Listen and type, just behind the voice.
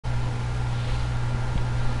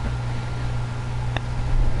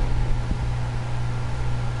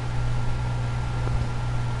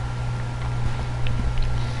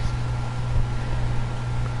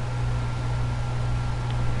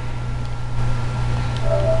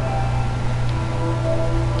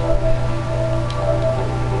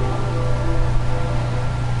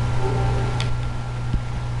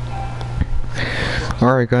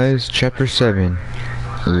Alright guys, chapter 7,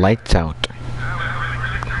 Lights Out.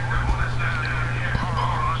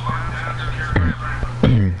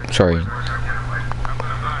 Sorry.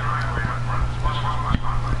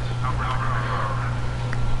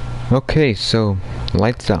 Okay, so,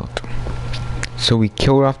 lights out. So we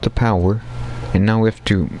killed off the power, and now we have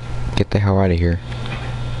to get the hell out of here.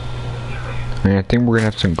 And I think we're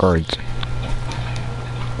gonna have some guards.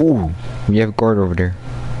 Ooh, we have a guard over there.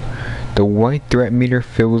 The white threat meter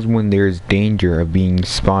fills when there is danger of being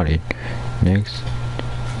spotted. Next.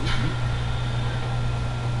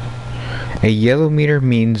 A yellow meter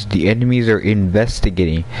means the enemies are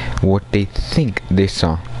investigating what they think they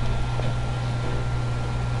saw.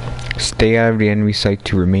 Stay out of the enemy sight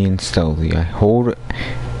to remain stealthy. I hold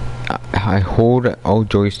L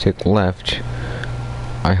joystick left.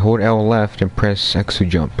 I hold L left and press X to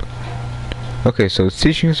jump. Okay, so it's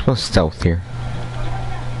teaching us about stealth here.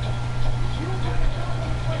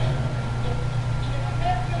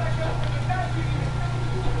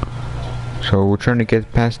 So we're trying to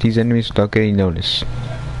get past these enemies without getting noticed.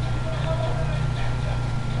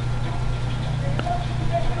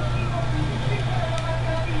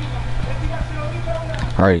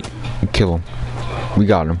 Alright, kill him. We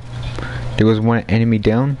got him. There was one enemy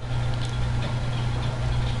down.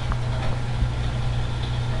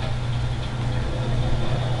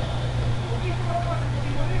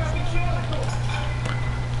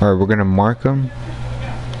 Alright, we're gonna mark him.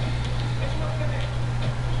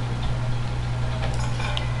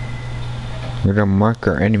 We're gonna mark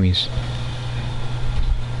our enemies.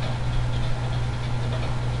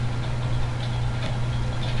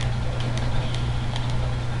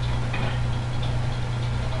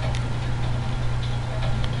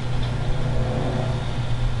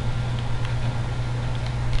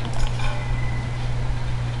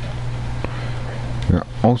 We're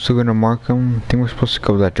also gonna mark them. I think we're supposed to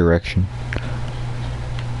go that direction.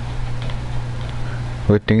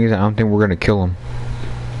 But the thing is, I don't think we're gonna kill them.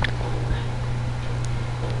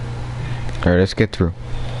 Alright, let's get through.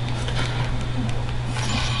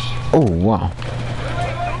 Oh, wow.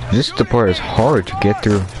 This the part is hard to get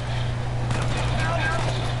through.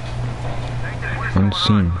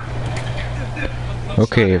 Unseen.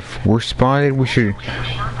 Okay, if we're spotted, we should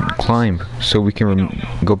climb so we can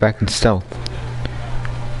go back in stealth.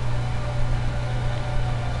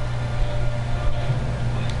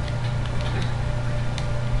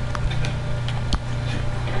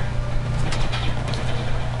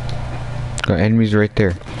 Got enemies right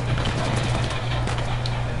there.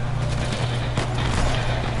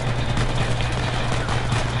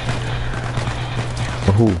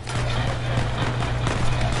 Oh.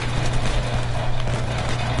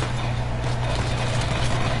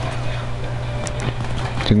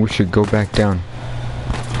 I think we should go back down.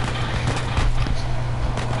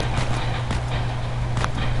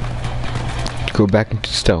 Go back into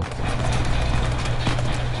stealth.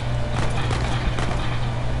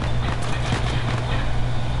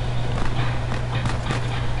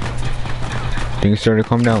 Things starting to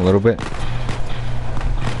calm down a little bit.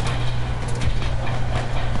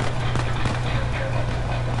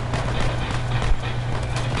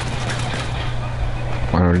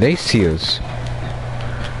 Why don't they see us?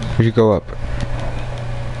 We should go up.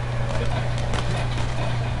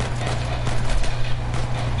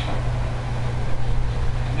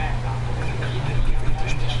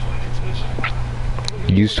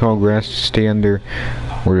 Use tall grass to stay under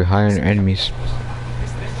or to hide on enemies.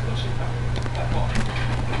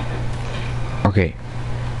 Okay,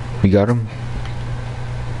 we got him.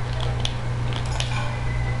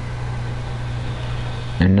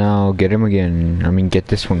 And now get him again. I mean, get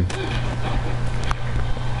this one.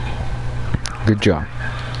 Good job.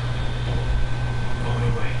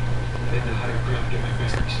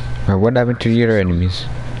 Alright, what happened to the other enemies?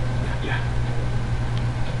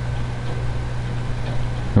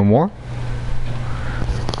 No more?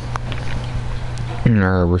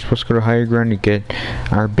 Alright, we're supposed to go to higher ground to get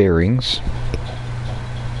our bearings.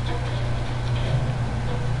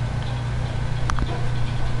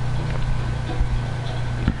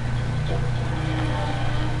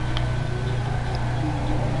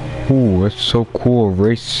 Ooh, that's so cool.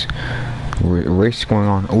 Race going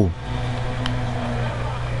on. Ooh.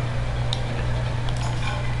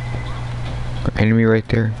 Enemy right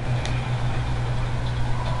there.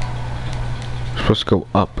 Supposed to go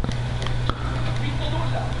up.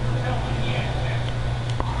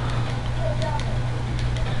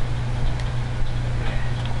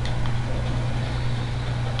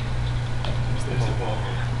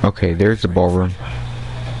 Okay, there's the ballroom.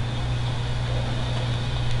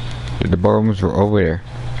 The ballrooms were over there.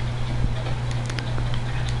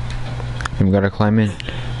 We gotta climb in.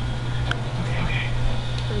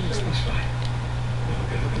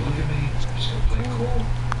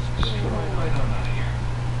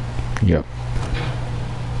 Yep.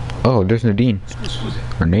 Oh, there's Nadine.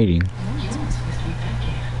 Or Nadine.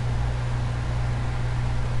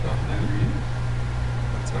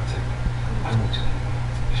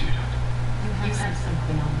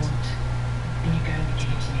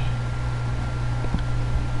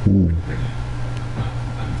 Ooh.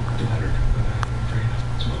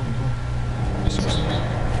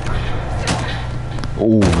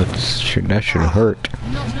 Oh, that should hurt.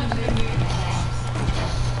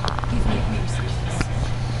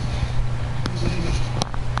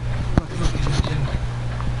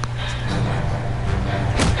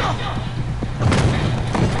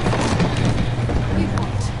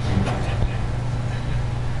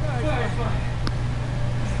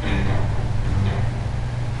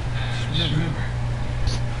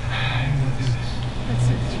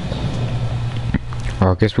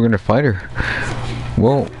 Oh, I guess we're gonna fight her.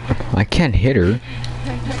 Well, I can't hit her.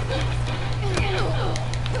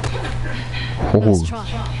 Oh,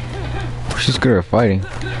 she's good at fighting.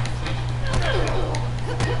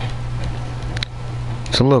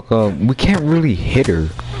 So look, we can't really hit her.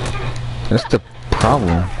 That's the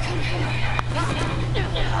problem.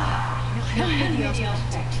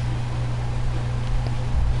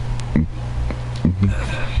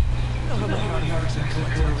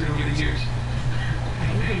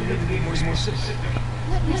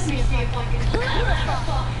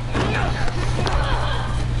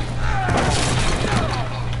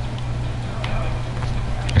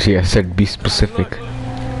 See, I said be specific.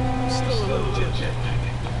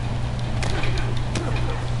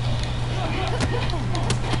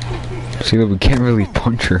 See, look, we can't really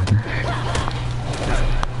punch her.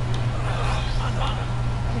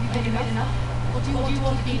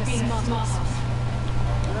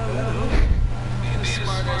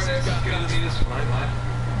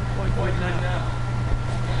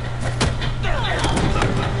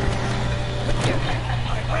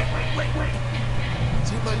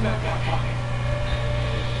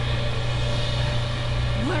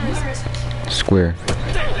 Square.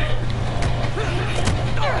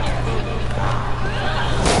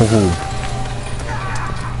 Oh.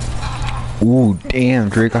 Ooh, damn,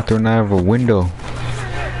 Drake got thrown out of a window.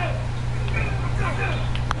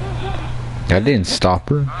 That didn't stop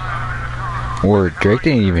her. Or Drake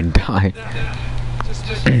didn't even die.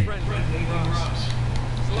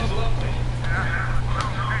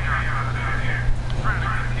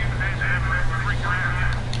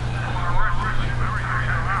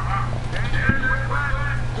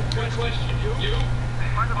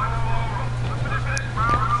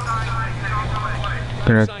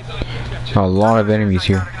 A lot of enemies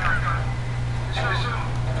here.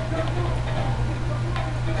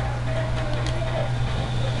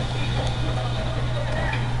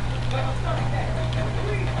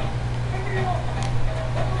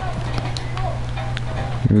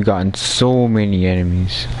 We've gotten so many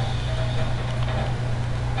enemies.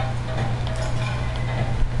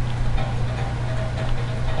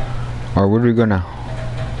 Or what are we gonna?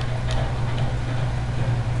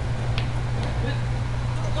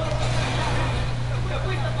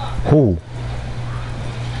 Oh,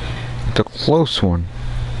 it's a close one.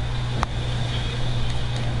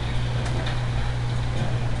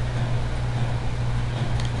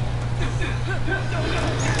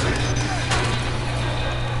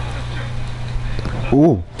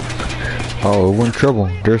 Ooh. Oh, we're in trouble.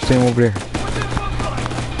 There's Sam over there.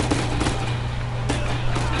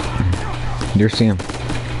 There's Sam.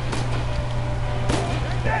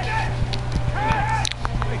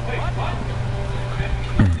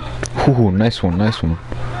 Ooh, nice one, nice one.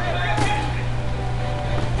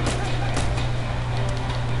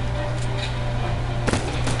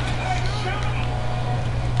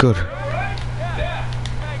 Good.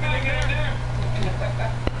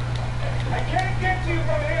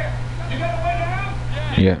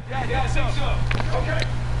 Yeah.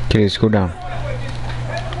 Okay, let's go down.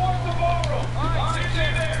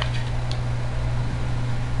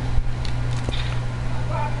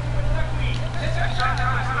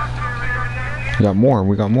 We got more,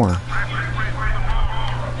 we got more.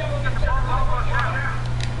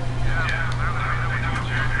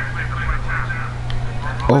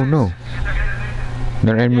 Oh no.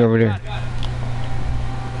 There's an enemy over there.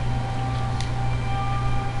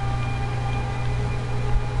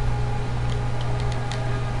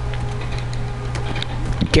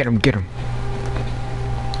 Get him, get him.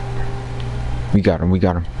 We got him, we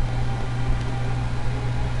got him.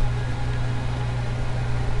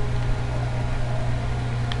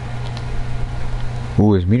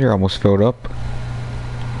 Ooh, his meter almost filled up.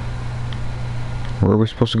 Where are we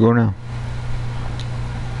supposed to go now?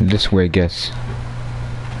 This way, I guess.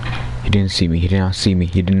 He didn't see me. He did not see me.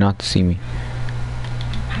 He did not see me.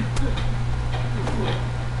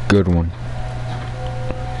 Good one.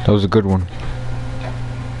 That was a good one.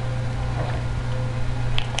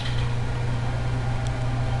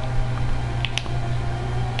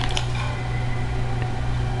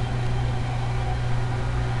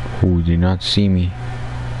 Ooh, did not see me.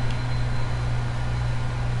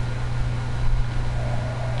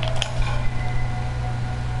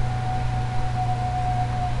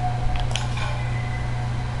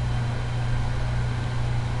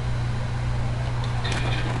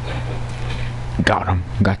 Got him.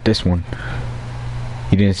 Got this one.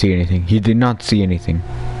 He didn't see anything. He did not see anything.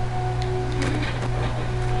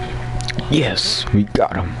 Yes, we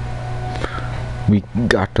got him. We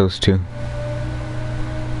got those two.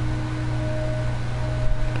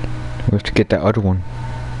 We have to get that other one.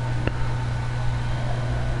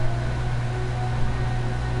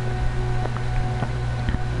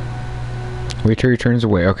 Wait till he turns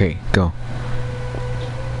away. Okay, go.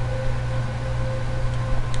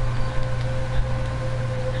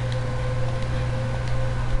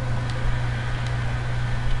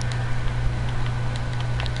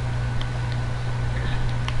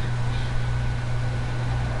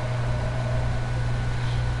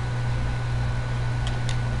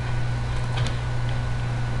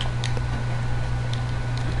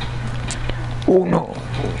 Oh no!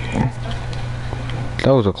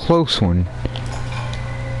 That was a close one.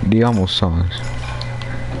 They almost saw us.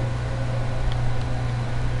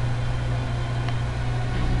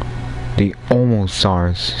 They almost saw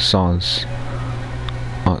us.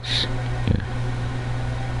 Yeah.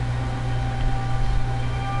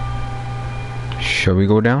 Shall we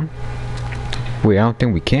go down? Wait, I don't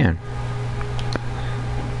think we can.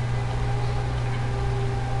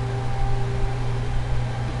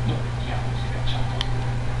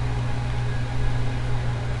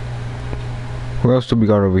 What else do we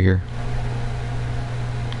got over here?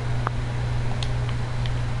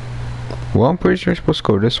 Well, I'm pretty sure we're supposed to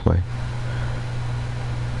go this way.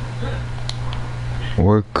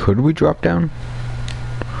 Or could we drop down?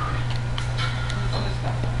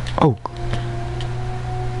 Oh!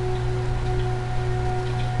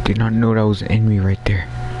 Did not know that was an enemy right there.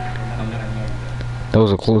 That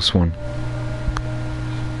was a close one.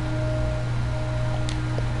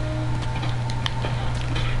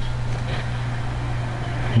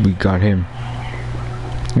 We got him.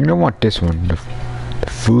 You don't want this one. The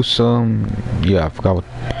Fusa. Yeah, I forgot what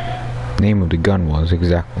the name of the gun was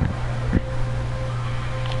exactly.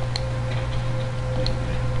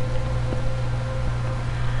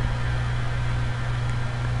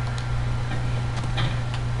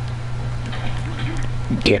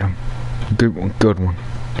 Get him. Good one. Good one.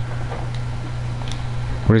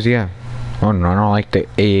 What does he have? Oh no, I don't like the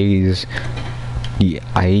A's. The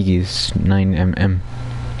Aegis 9mm.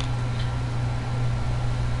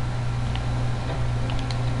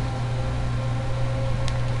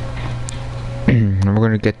 And we're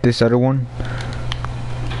gonna get this other one.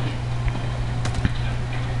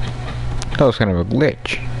 That was kind of a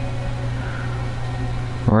glitch.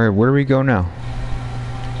 Alright, where do we go now?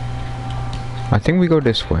 I think we go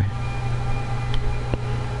this way.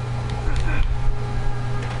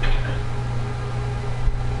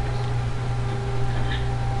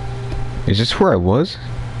 Is this where I was?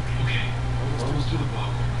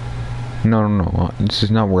 No. This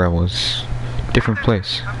is not where I was. Different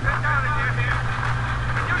place.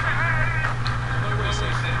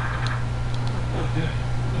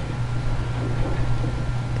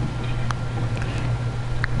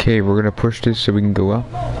 Okay, we're gonna push this so we can go up.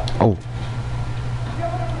 Oh.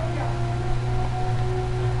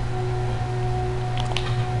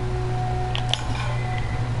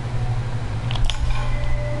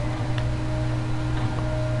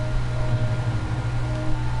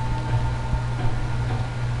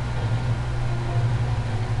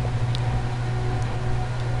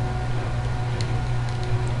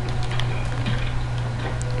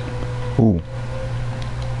 Ooh.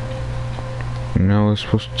 Now we're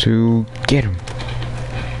supposed to get him.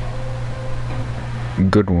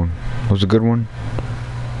 Good one. That was a good one.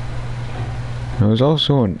 There's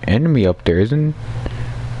also an enemy up there, isn't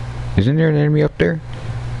there an enemy up there?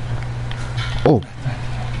 Oh.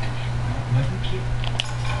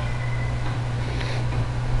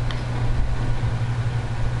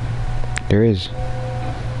 There is.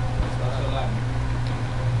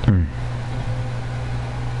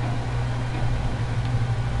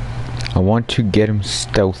 I want to get him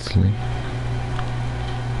stealthily.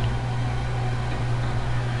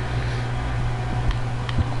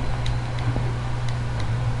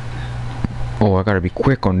 Oh, I gotta be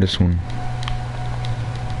quick on this one.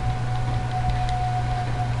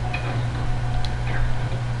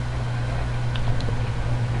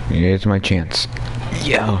 Here's my chance.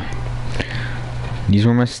 Yeah. These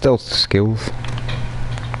were my stealth skills.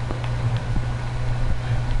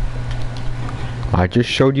 I just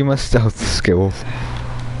showed you my stealth skills.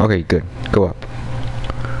 Okay, good. Go up.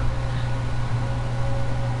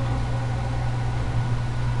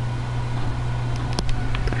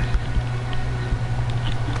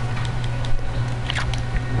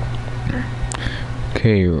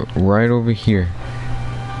 Okay, right over here.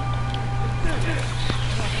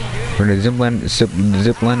 We're gonna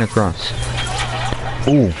zip line across.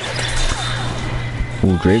 Ooh.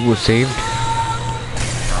 Ooh, Drake was saved.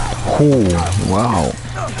 Oh, wow.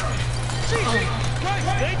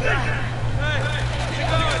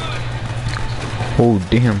 Oh,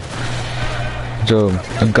 damn. There's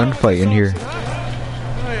a gunfight in here.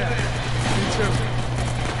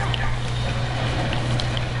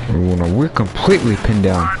 Oh, no, we're completely pinned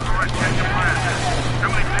down.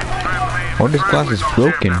 Oh, this glass is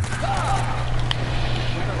broken.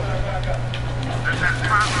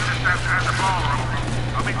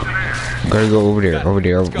 Gotta go over there. Over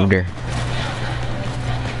there.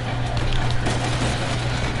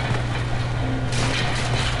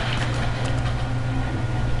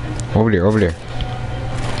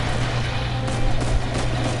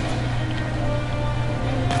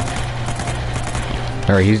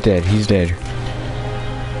 Alright, he's dead.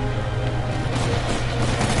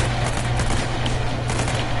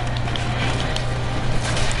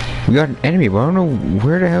 We got an enemy, but I don't know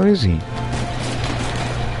where the hell is he.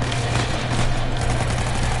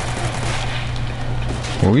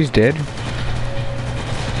 Oh, he's dead.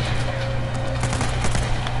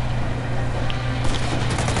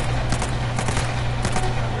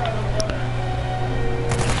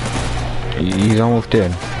 He's almost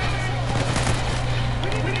dead.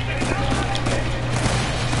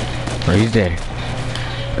 Oh, he's dead.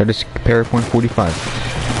 Got his parry point 45.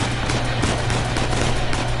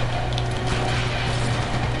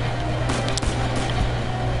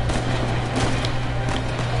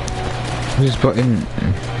 This button.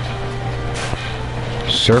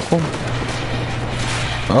 Circle?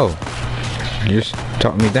 Oh. You just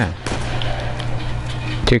taught me that.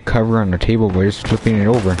 Take cover on the table by just flipping it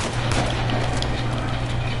over.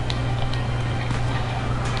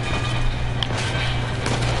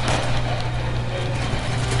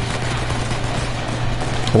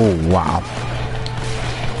 Oh, wow.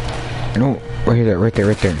 No, right there.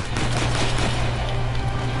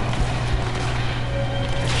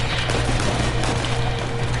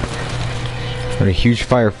 What a huge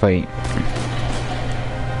firefight.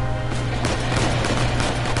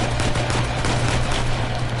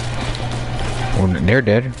 Oh, they're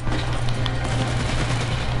dead.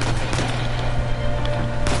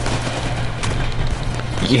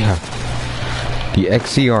 Yeah. The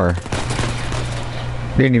XCR.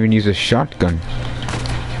 They didn't even use a shotgun.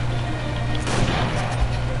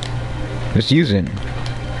 Just use it.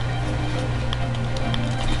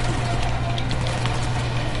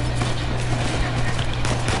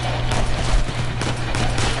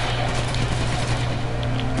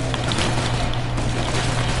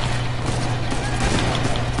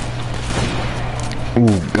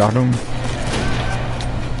 Ooh, got him.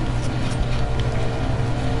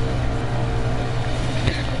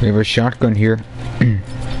 We have a shotgun here.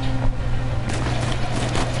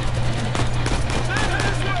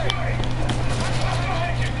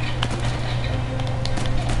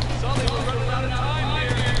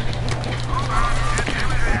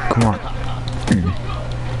 Come on.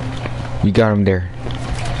 We got him there.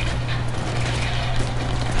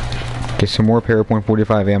 Get some more parry point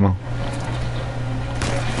 45 ammo.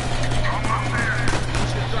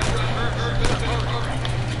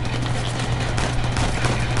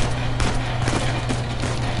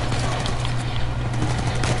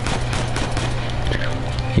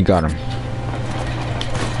 You got him.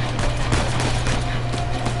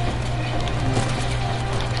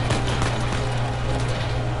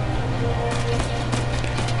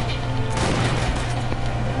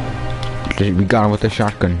 We got him with the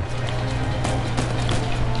shotgun.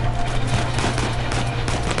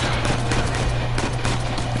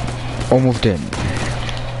 Almost dead.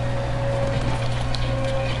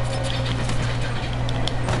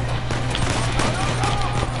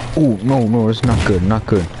 Oh, no, it's not good, not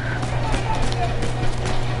good.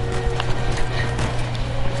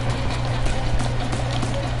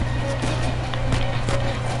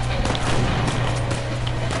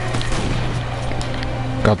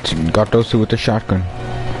 Got those two with the shotgun.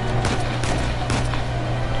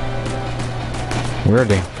 Where are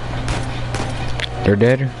they? They're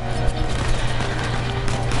dead?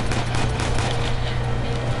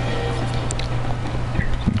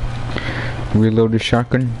 Reload the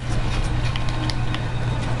shotgun.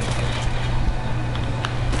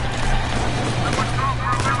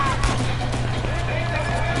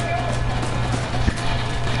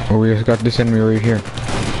 Oh, we just got this enemy right here.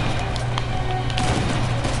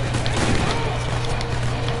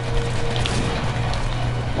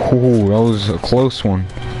 Ooh, that was a close one.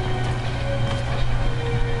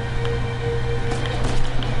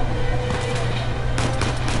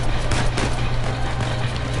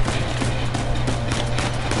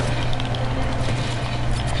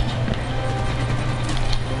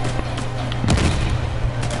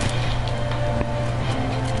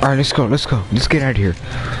 Alright, let's go. Let's get out of here.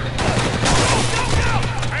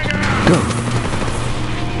 Go.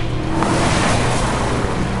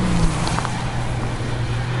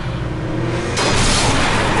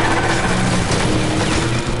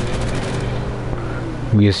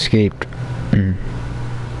 We escaped.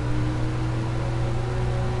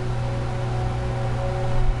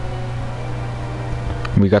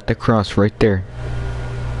 We got the cross right there.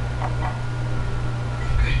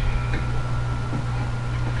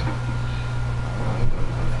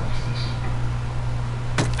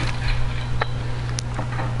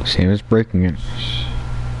 Same as breaking it.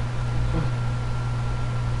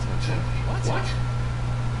 What?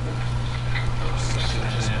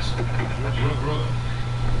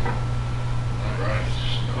 Alright,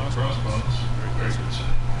 crossbones. Very good.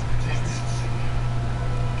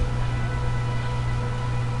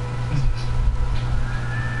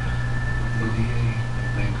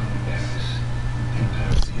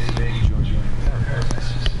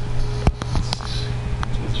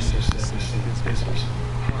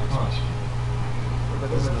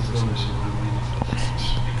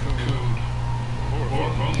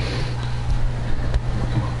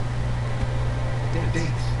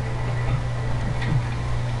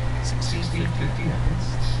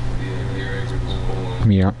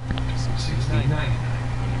 Yeah. 69.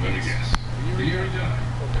 Let me guess. The year he died.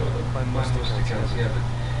 By most accounts, yeah, but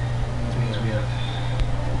it means we have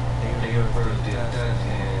day of birth, death,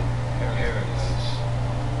 and inheritance.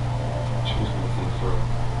 She was looking for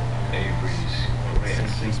Avery's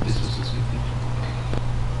grant. This was his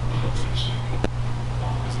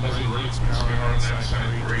Has it raised power on that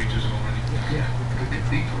side for ages already? Yeah, the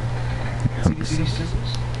cathedral. See these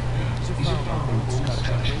symbols? These are found in old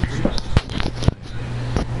Scottish priests.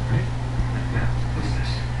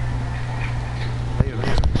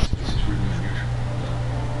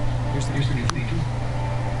 Here's the cathedral.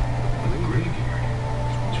 The graveyard.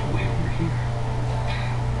 It's way over here.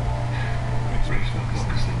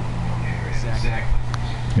 Exactly.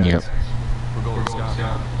 Yep. We're going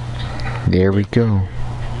scout. There we go.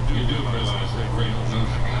 You do realize that great notion.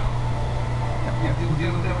 Yeah, we'll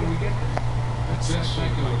deal with that when we get there. That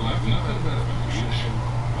psycho would left nothing but a position.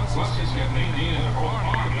 Plus, he's got Nadine and the whole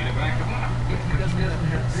army to back him up. If he doesn't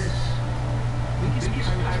have this, biggest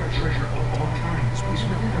pirate treasure of all time is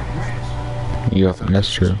within our grasp. Yep,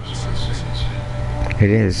 that's true. It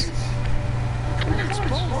is.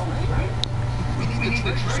 We need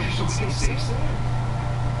the treasure so we can save some.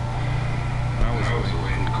 That was the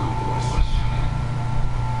way to go, boys.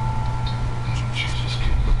 Jesus,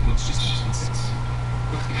 kid, let's just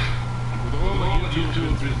with all that you two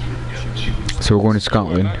have been through together. So we're going to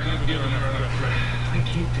Scotland. I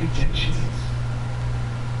can't take that chance.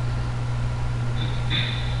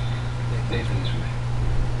 Nathan's right.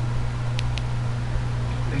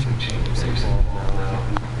 Things have changed. Things have now.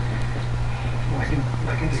 I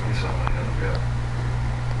can take this off. I don't got.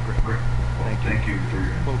 Great. Well, thank you for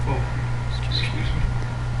your info. Excuse me.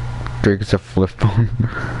 Drake is a flip phone.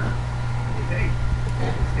 Hey,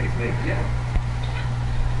 yeah.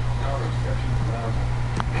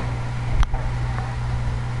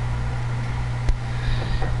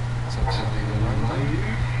 Something going on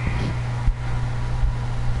here?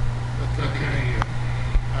 Okay,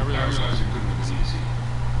 I realize it couldn't have been easy.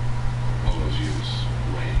 All those years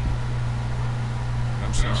waiting.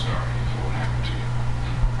 I'm sorry for what happened to you.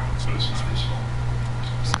 But it's not his fault.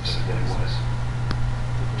 Some said that it was.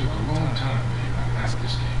 It took a long time for you to pass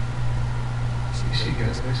this game. You see,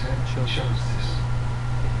 guys, I said, chose this.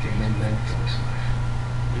 It gave me meant for this life.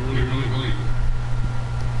 You really believe it?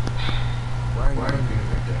 Why are you doing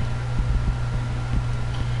like that?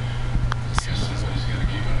 I guess somebody's gotta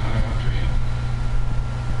keep an eye out for you.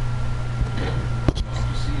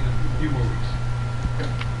 I'll see you in a few more weeks.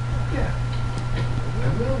 Yeah. I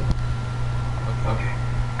will. Okay.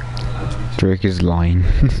 Drake is lying.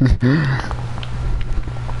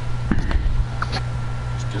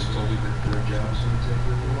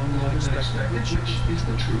 which is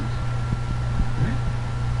the truth? Right?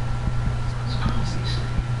 It's policy, see.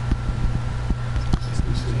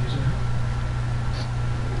 These things are...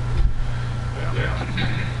 Well,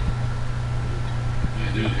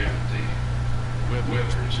 I do have the weather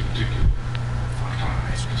is particular.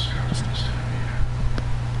 Fine, discovered this time of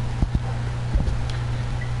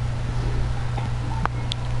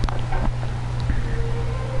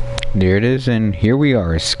year. There it is, and here we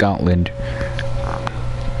are, Scotland.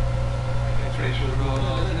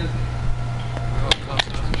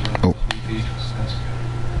 Oh.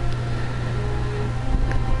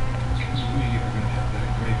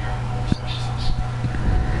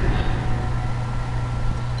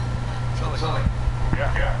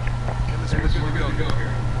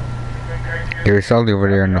 There's Sully over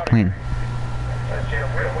there on the plane.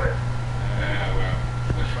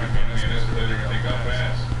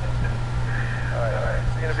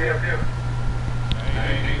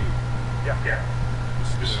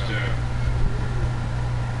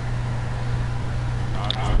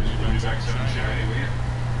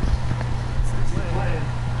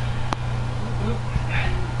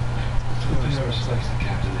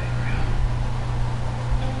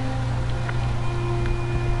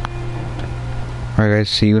 Alright guys,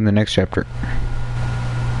 see you in the next chapter.